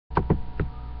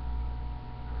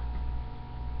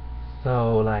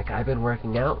So, like, I've been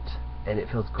working out, and it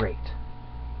feels great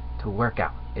to work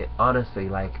out. It honestly,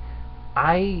 like,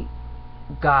 I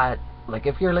got, like,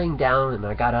 if you're laying down and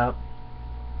I got up,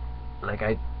 like,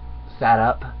 I sat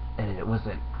up, and it was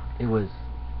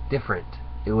different.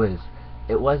 It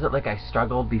wasn't like I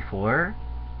struggled before.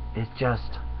 It's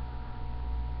just,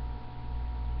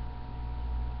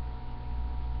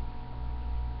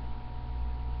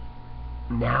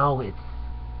 now it's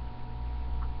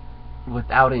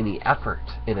without any effort,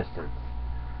 in a sense.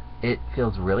 It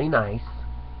feels really nice.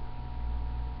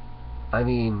 I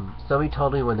mean, somebody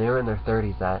told me when they were in their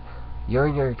 30s that you're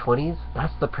in your 20s,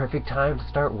 that's the perfect time to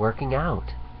start working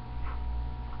out.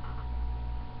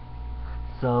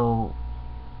 So,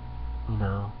 you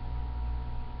know,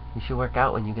 you should work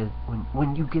out when you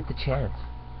get the chance.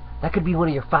 That could be one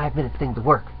of your 5-minute things to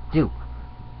work. Do.